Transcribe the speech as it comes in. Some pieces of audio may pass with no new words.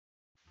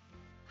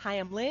Hi,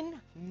 I'm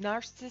Lynn,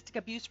 narcissistic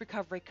abuse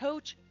recovery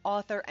coach,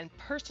 author, and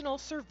personal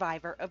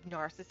survivor of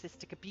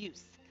narcissistic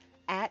abuse.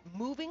 At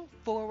Moving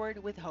Forward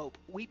with Hope,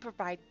 we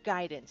provide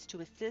guidance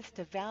to assist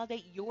to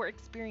validate your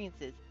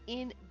experiences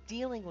in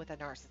dealing with a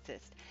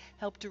narcissist,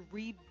 help to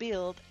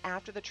rebuild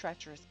after the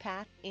treacherous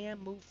path,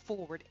 and move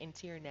forward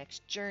into your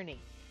next journey.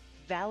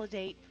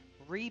 Validate,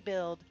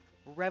 rebuild,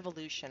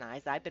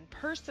 revolutionize. I've been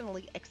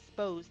personally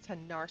exposed to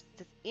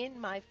narcissists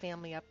in my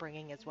family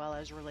upbringing as well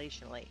as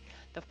relationally.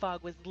 The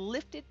fog was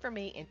lifted for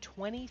me in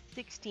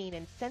 2016,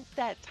 and since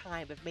that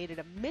time, I've made it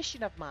a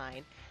mission of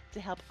mine to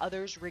help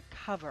others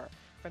recover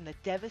from the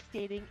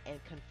devastating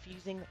and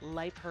confusing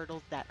life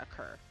hurdles that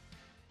occur.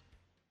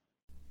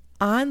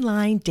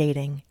 Online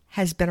dating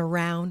has been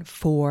around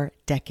for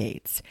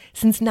decades,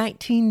 since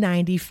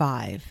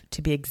 1995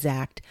 to be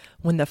exact,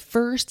 when the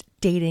first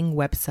dating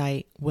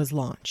website was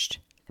launched.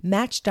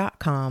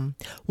 Match.com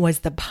was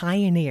the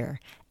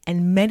pioneer,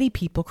 and many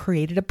people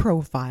created a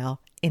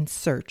profile in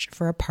search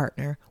for a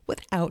partner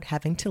without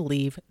having to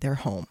leave their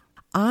home.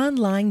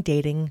 Online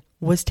dating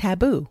was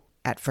taboo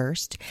at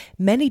first.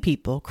 Many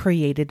people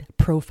created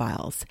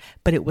profiles,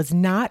 but it was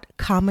not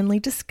commonly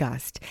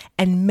discussed,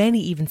 and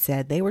many even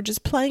said they were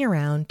just playing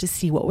around to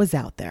see what was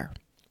out there.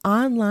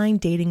 Online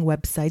dating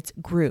websites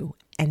grew,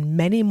 and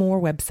many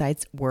more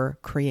websites were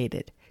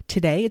created.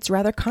 Today, it's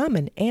rather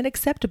common and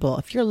acceptable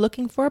if you're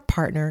looking for a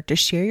partner to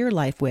share your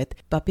life with,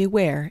 but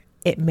beware,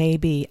 it may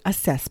be a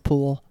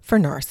cesspool for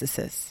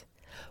narcissists.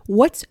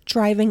 What's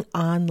driving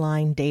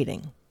online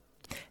dating?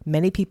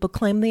 Many people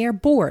claim they are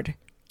bored,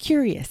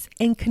 curious,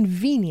 and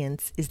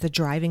convenience is the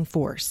driving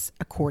force,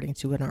 according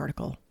to an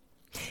article.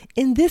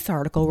 In this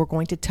article, we're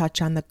going to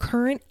touch on the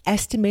current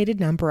estimated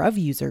number of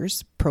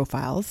users,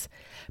 profiles,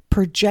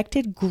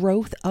 projected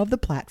growth of the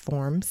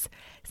platforms,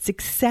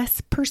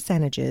 success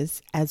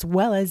percentages, as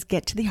well as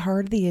get to the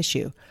heart of the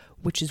issue,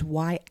 which is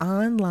why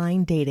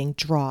online dating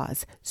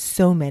draws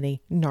so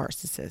many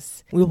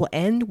narcissists. We will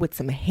end with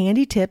some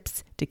handy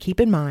tips to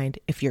keep in mind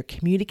if you're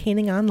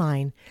communicating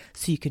online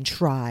so you can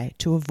try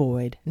to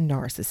avoid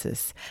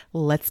narcissists.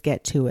 Let's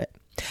get to it.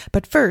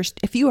 But first,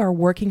 if you are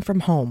working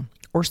from home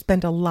or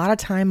spend a lot of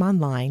time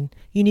online,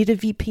 you need a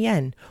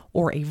VPN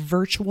or a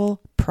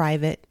virtual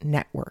private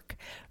network.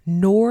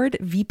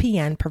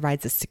 NordVPN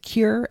provides a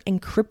secure,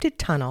 encrypted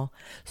tunnel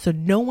so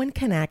no one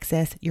can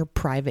access your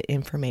private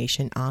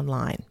information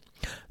online.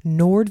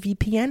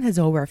 NordVPN has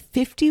over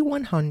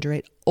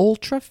 5,100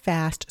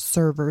 ultra-fast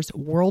servers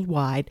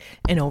worldwide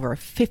in over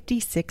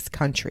 56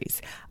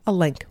 countries. A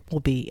link will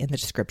be in the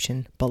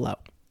description below.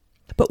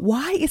 But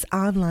why is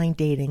online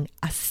dating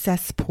a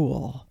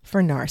cesspool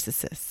for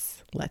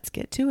narcissists? Let's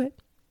get to it.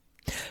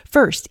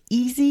 First,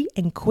 easy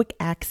and quick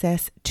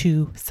access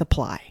to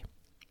supply.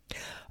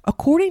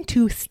 According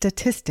to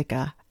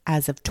Statistica,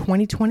 as of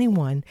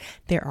 2021,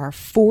 there are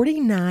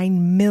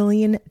 49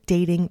 million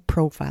dating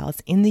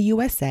profiles in the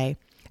USA,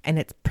 and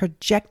it's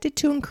projected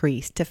to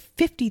increase to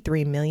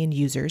 53 million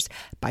users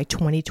by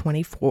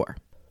 2024.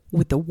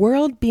 With the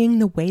world being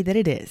the way that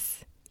it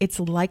is, it's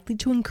likely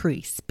to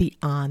increase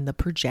beyond the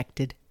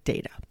projected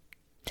data.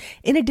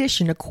 In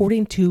addition,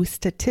 according to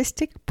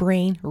Statistic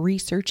Brain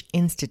Research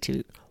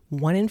Institute,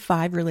 1 in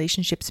 5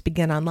 relationships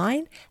begin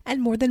online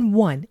and more than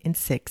 1 in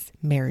 6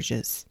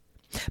 marriages.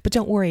 But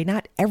don't worry,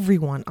 not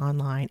everyone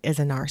online is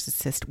a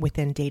narcissist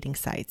within dating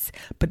sites,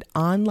 but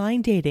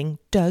online dating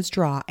does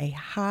draw a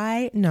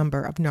high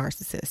number of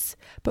narcissists.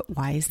 But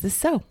why is this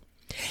so?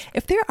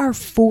 If there are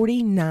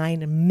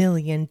 49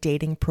 million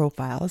dating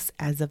profiles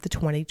as of the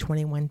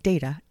 2021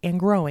 data and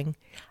growing,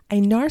 a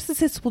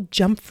narcissist will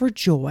jump for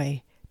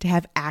joy to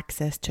have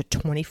access to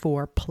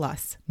 24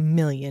 plus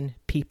million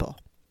people.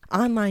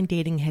 Online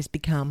dating has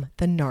become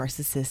the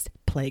narcissist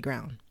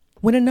playground.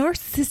 When a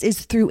narcissist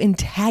is through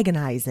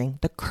antagonizing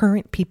the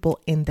current people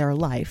in their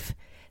life,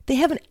 they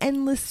have an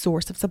endless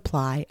source of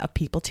supply of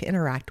people to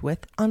interact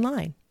with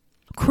online.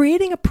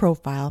 Creating a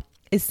profile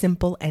is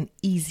simple and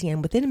easy,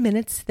 and within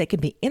minutes, they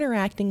can be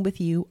interacting with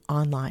you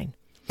online.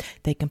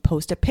 They can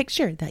post a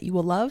picture that you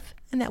will love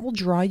and that will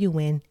draw you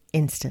in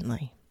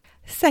instantly.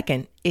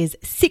 Second is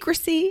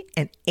secrecy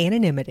and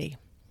anonymity.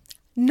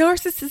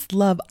 Narcissists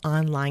love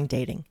online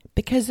dating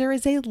because there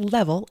is a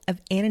level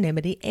of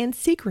anonymity and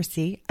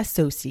secrecy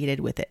associated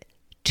with it.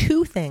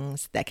 2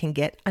 things that can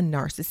get a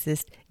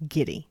narcissist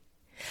giddy.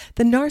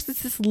 The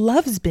narcissist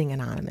loves being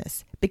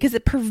anonymous because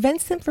it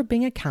prevents them from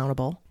being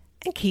accountable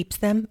and keeps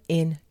them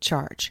in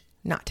charge.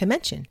 Not to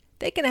mention,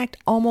 they can act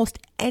almost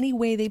any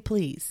way they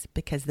please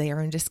because they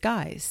are in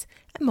disguise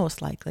and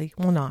most likely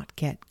will not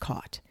get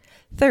caught.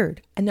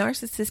 Third, a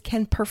narcissist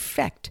can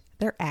perfect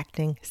their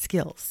acting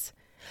skills.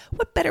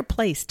 What better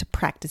place to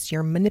practice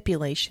your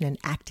manipulation and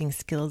acting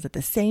skills at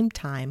the same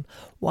time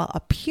while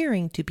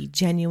appearing to be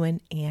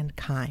genuine and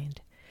kind?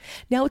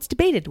 Now, it's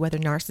debated whether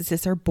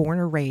narcissists are born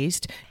or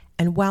raised,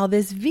 And while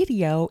this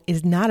video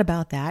is not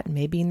about that,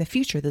 maybe in the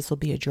future this will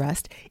be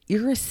addressed,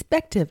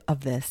 irrespective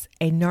of this,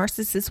 a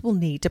narcissist will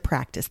need to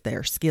practice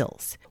their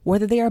skills.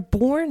 Whether they are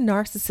born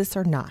narcissists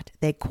or not,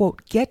 they,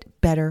 quote,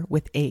 get better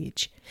with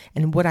age.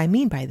 And what I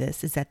mean by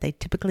this is that they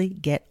typically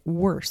get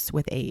worse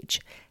with age.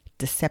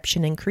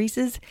 Deception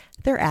increases,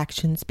 their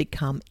actions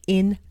become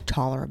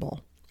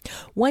intolerable.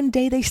 One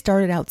day they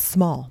started out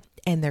small,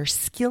 and their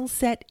skill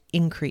set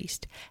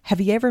increased. Have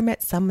you ever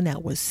met someone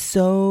that was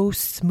so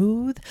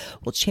smooth?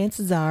 Well,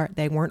 chances are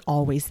they weren't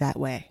always that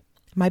way.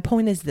 My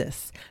point is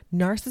this: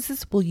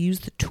 narcissists will use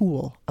the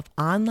tool of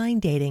online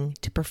dating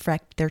to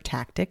perfect their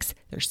tactics,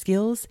 their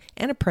skills,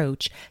 and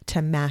approach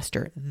to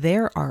master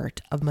their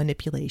art of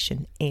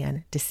manipulation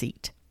and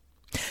deceit.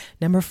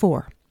 Number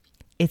 4,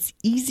 it's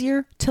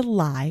easier to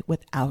lie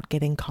without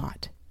getting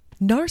caught.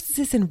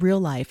 Narcissists in real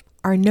life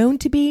are known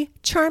to be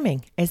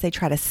charming as they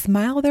try to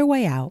smile their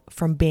way out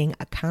from being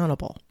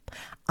accountable.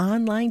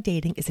 Online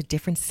dating is a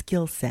different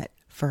skill set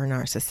for a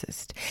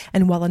narcissist.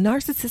 And while a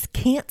narcissist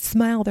can't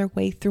smile their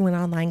way through an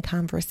online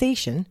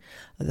conversation,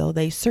 though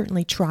they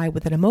certainly try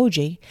with an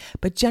emoji,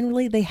 but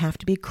generally they have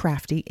to be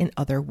crafty in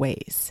other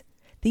ways.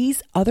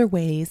 These other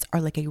ways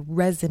are like a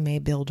resume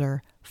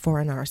builder for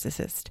a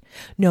narcissist.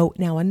 No,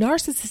 now a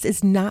narcissist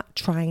is not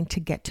trying to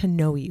get to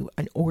know you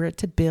in order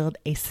to build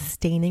a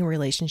sustaining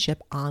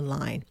relationship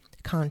online,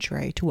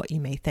 contrary to what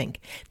you may think.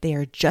 They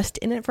are just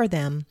in it for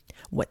them,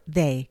 what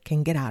they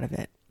can get out of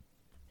it.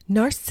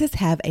 Narcissists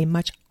have a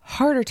much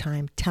harder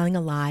time telling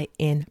a lie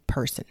in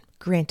person.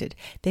 Granted,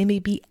 they may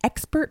be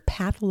expert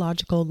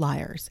pathological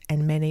liars,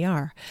 and many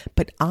are,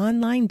 but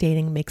online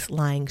dating makes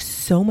lying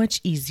so much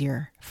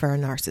easier for a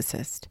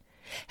narcissist.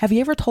 Have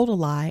you ever told a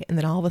lie and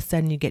then all of a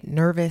sudden you get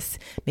nervous,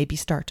 maybe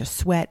start to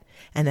sweat,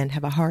 and then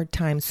have a hard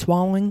time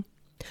swallowing?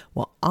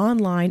 Well,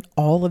 online,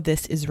 all of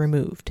this is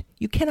removed.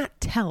 You cannot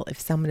tell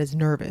if someone is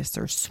nervous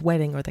or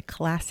sweating or the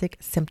classic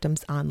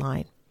symptoms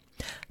online.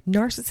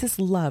 Narcissists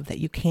love that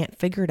you can't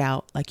figure it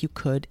out like you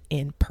could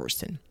in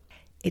person.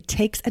 It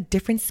takes a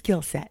different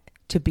skill set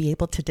to be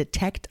able to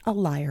detect a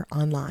liar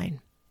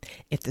online.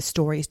 If the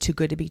story is too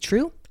good to be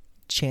true,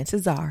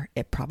 chances are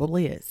it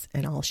probably is,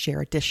 and I'll share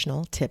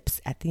additional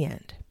tips at the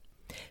end.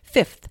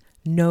 5th,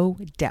 no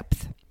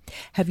depth.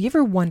 Have you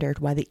ever wondered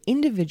why the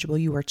individual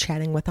you are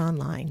chatting with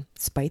online,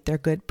 despite their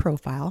good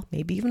profile,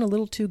 maybe even a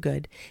little too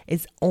good,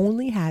 is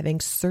only having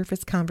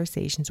surface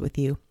conversations with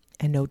you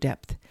and no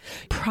depth?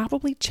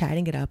 Probably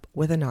chatting it up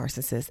with a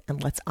narcissist,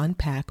 and let's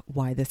unpack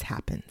why this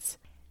happens.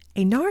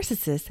 A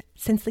narcissist,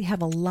 since they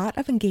have a lot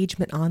of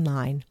engagement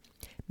online,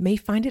 may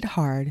find it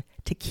hard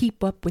to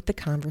keep up with the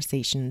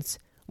conversations,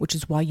 which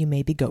is why you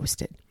may be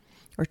ghosted.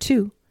 Or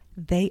 2,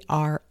 they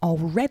are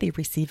already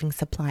receiving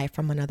supply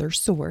from another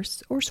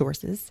source or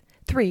sources.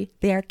 3,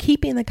 they are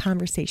keeping the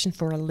conversation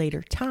for a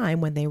later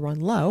time when they run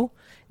low.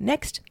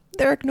 Next,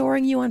 they're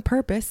ignoring you on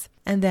purpose.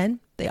 And then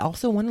they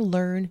also want to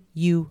learn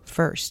you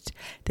first.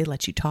 They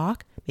let you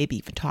talk, maybe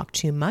even talk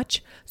too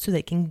much, so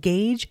they can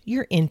gauge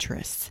your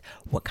interests,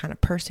 what kind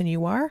of person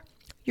you are,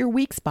 your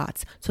weak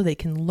spots, so they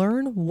can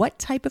learn what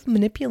type of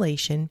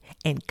manipulation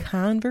and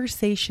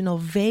conversational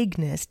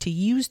vagueness to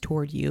use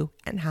toward you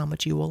and how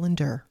much you will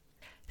endure.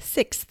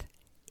 6th,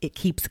 it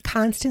keeps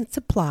constant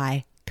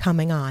supply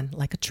coming on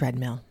like a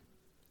treadmill.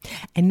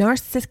 A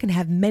narcissist can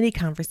have many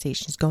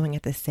conversations going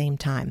at the same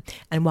time.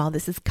 And while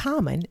this is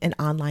common in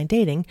online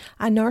dating,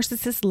 a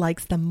narcissist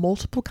likes the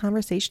multiple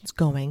conversations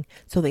going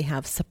so they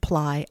have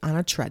supply on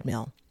a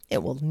treadmill.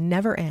 It will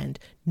never end.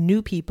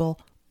 New people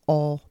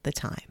all the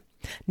time.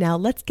 Now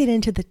let's get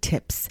into the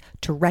tips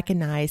to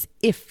recognize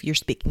if you're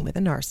speaking with a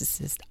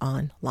narcissist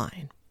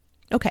online.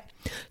 Okay,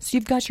 so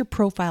you've got your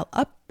profile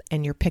up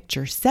and your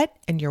picture set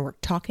and you're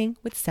talking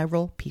with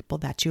several people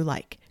that you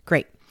like.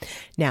 Great.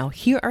 Now,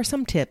 here are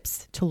some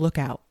tips to look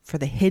out for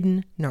the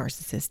hidden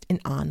narcissist in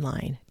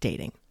online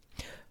dating.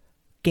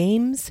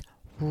 Games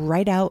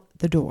right out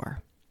the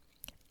door.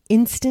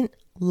 Instant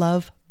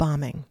love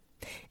bombing.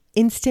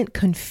 Instant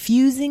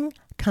confusing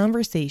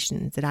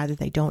conversations that either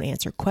they don't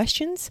answer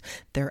questions,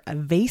 they're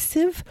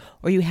evasive,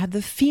 or you have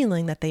the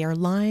feeling that they are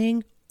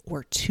lying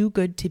or too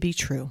good to be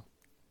true.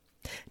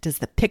 Does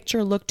the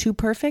picture look too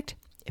perfect?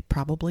 It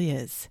probably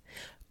is.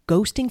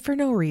 Ghosting for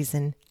no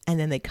reason, and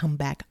then they come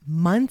back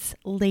months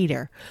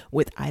later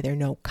with either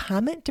no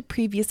comment to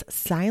previous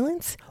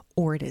silence,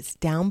 or it is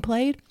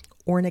downplayed,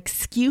 or an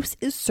excuse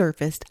is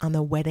surfaced on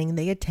the wedding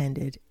they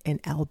attended in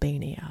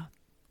Albania.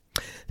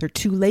 They're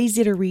too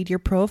lazy to read your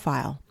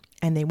profile,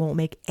 and they won't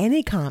make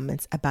any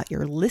comments about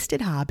your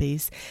listed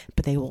hobbies,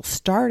 but they will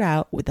start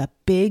out with a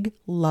big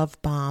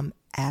love bomb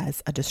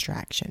as a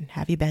distraction.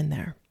 Have you been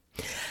there?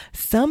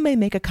 Some may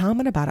make a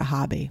comment about a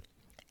hobby,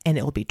 and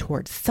it will be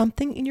towards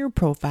something in your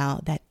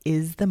profile that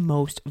is the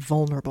most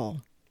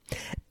vulnerable.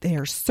 They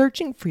are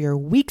searching for your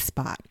weak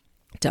spot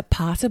to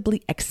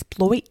possibly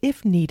exploit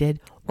if needed,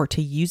 or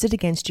to use it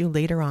against you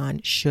later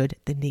on should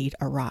the need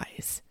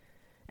arise.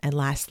 And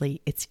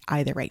lastly, it's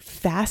either a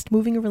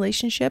fast-moving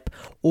relationship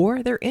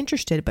or they're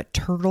interested but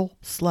turtle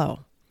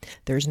slow.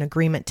 There's an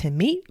agreement to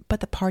meet, but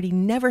the party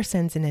never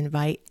sends an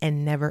invite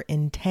and never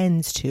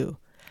intends to.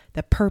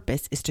 The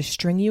purpose is to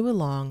string you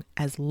along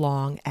as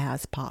long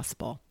as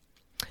possible.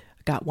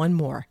 Got one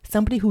more.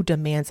 Somebody who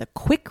demands a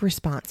quick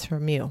response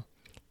from you,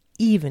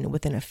 even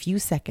within a few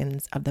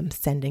seconds of them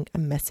sending a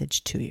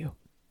message to you.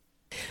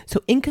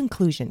 So in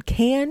conclusion,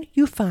 can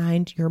you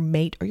find your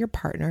mate or your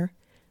partner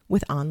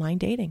with online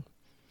dating?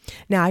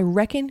 Now, I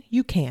reckon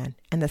you can,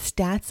 and the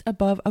stats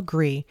above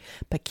agree,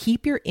 but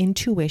keep your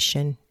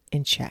intuition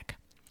in check.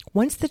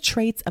 Once the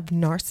traits of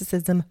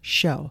narcissism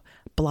show,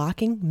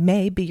 blocking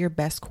may be your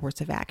best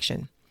course of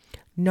action.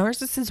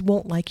 Narcissists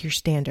won't like your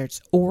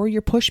standards or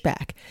your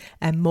pushback,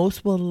 and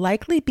most will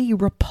likely be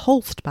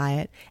repulsed by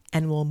it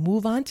and will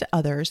move on to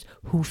others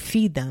who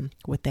feed them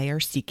what they are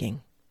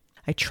seeking.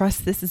 I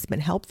trust this has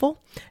been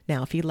helpful.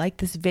 Now, if you like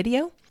this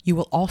video, you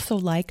will also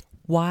like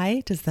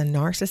Why Does the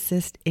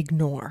Narcissist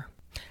Ignore?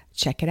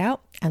 Check it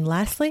out. And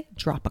lastly,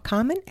 drop a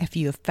comment if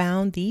you have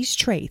found these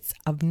traits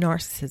of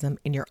narcissism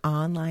in your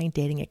online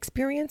dating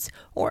experience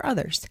or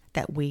others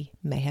that we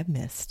may have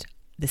missed.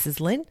 This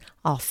is Lynn.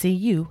 I'll see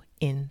you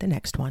in the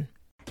next one.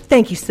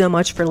 Thank you so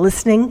much for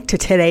listening to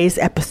today's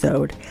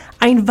episode.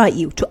 I invite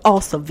you to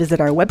also visit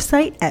our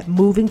website at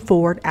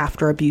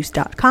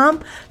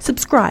movingforwardafterabuse.com,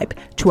 subscribe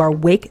to our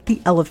Wake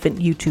the Elephant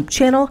YouTube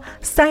channel,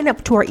 sign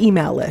up to our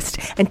email list,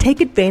 and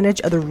take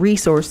advantage of the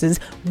resources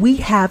we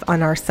have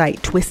on our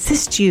site to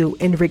assist you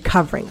in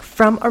recovering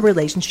from a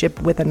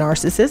relationship with a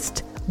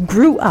narcissist,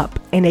 grew up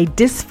in a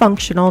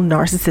dysfunctional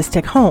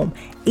narcissistic home,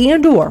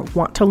 and or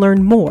want to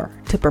learn more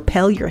to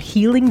propel your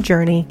healing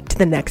journey to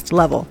the next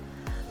level.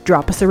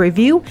 Drop us a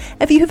review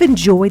if you have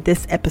enjoyed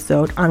this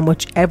episode on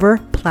whichever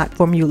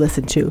platform you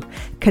listen to.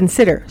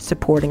 Consider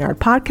supporting our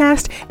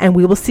podcast, and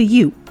we will see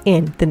you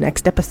in the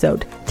next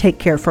episode. Take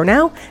care for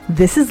now.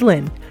 This is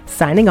Lynn,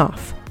 signing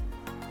off.